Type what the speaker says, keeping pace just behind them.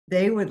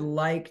They would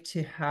like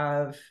to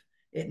have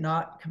it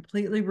not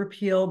completely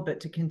repealed, but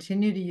to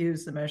continue to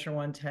use the Measure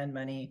 110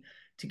 money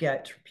to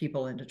get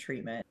people into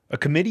treatment. A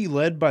committee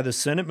led by the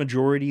Senate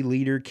Majority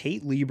Leader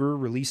Kate Lieber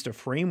released a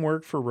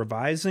framework for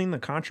revising the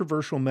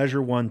controversial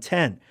Measure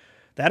 110.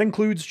 That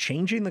includes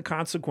changing the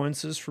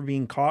consequences for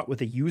being caught with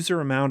a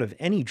user amount of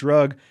any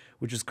drug,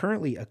 which is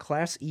currently a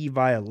Class E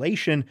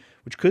violation,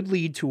 which could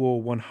lead to a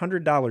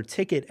 $100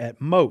 ticket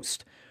at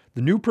most.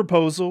 The new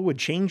proposal would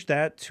change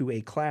that to a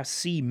Class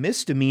C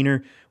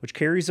misdemeanor, which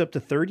carries up to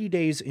 30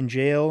 days in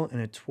jail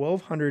and a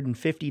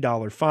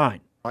 $1,250 fine.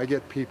 I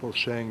get people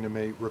saying to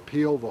me,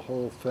 repeal the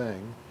whole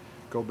thing,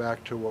 go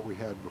back to what we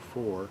had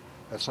before.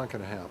 That's not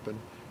going to happen.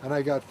 And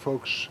I got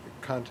folks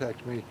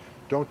contact me,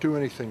 don't do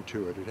anything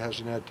to it. It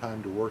hasn't had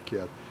time to work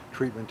yet.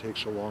 Treatment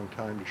takes a long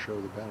time to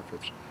show the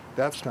benefits.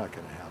 That's not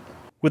going to happen.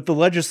 With the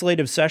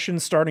legislative session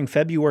starting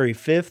February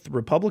 5th,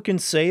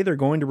 Republicans say they're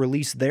going to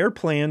release their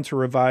plan to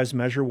revise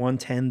Measure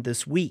 110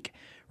 this week.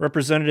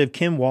 Representative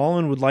Kim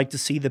Wallen would like to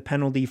see the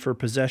penalty for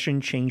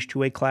possession changed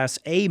to a Class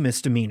A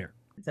misdemeanor.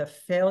 The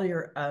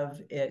failure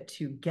of it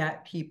to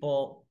get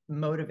people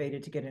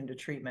motivated to get into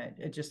treatment,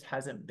 it just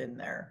hasn't been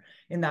there.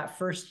 In that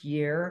first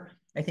year,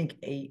 I think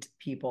 8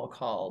 people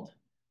called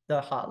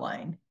the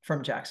hotline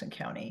from Jackson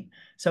County.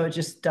 So it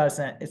just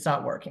it's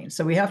not working.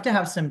 So we have to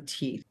have some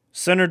teeth.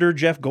 Senator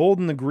Jeff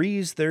Golden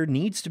agrees there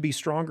needs to be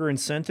stronger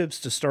incentives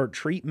to start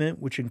treatment,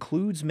 which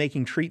includes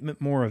making treatment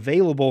more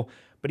available,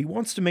 but he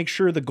wants to make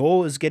sure the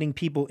goal is getting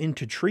people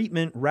into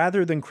treatment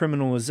rather than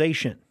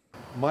criminalization.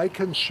 My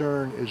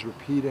concern is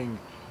repeating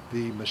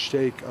the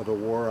mistake of the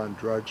war on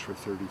drugs for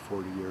 30,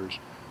 40 years,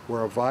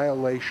 where a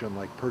violation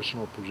like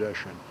personal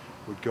possession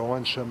would go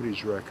on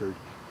somebody's record.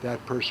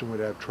 That person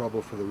would have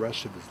trouble for the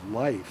rest of his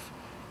life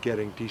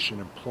getting decent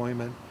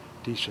employment,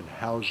 decent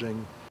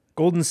housing.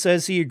 Golden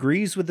says he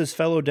agrees with his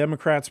fellow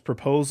Democrats'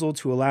 proposal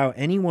to allow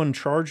anyone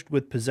charged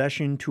with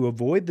possession to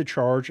avoid the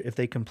charge if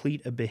they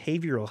complete a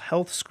behavioral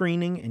health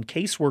screening and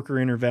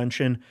caseworker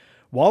intervention.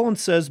 Wallen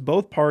says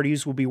both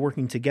parties will be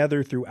working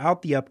together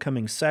throughout the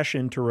upcoming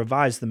session to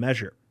revise the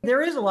measure.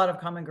 There is a lot of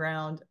common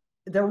ground.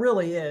 There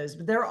really is.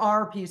 But there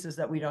are pieces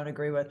that we don't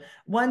agree with.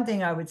 One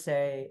thing I would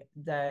say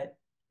that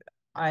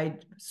I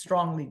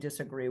strongly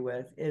disagree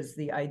with is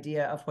the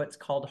idea of what's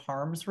called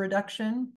harms reduction.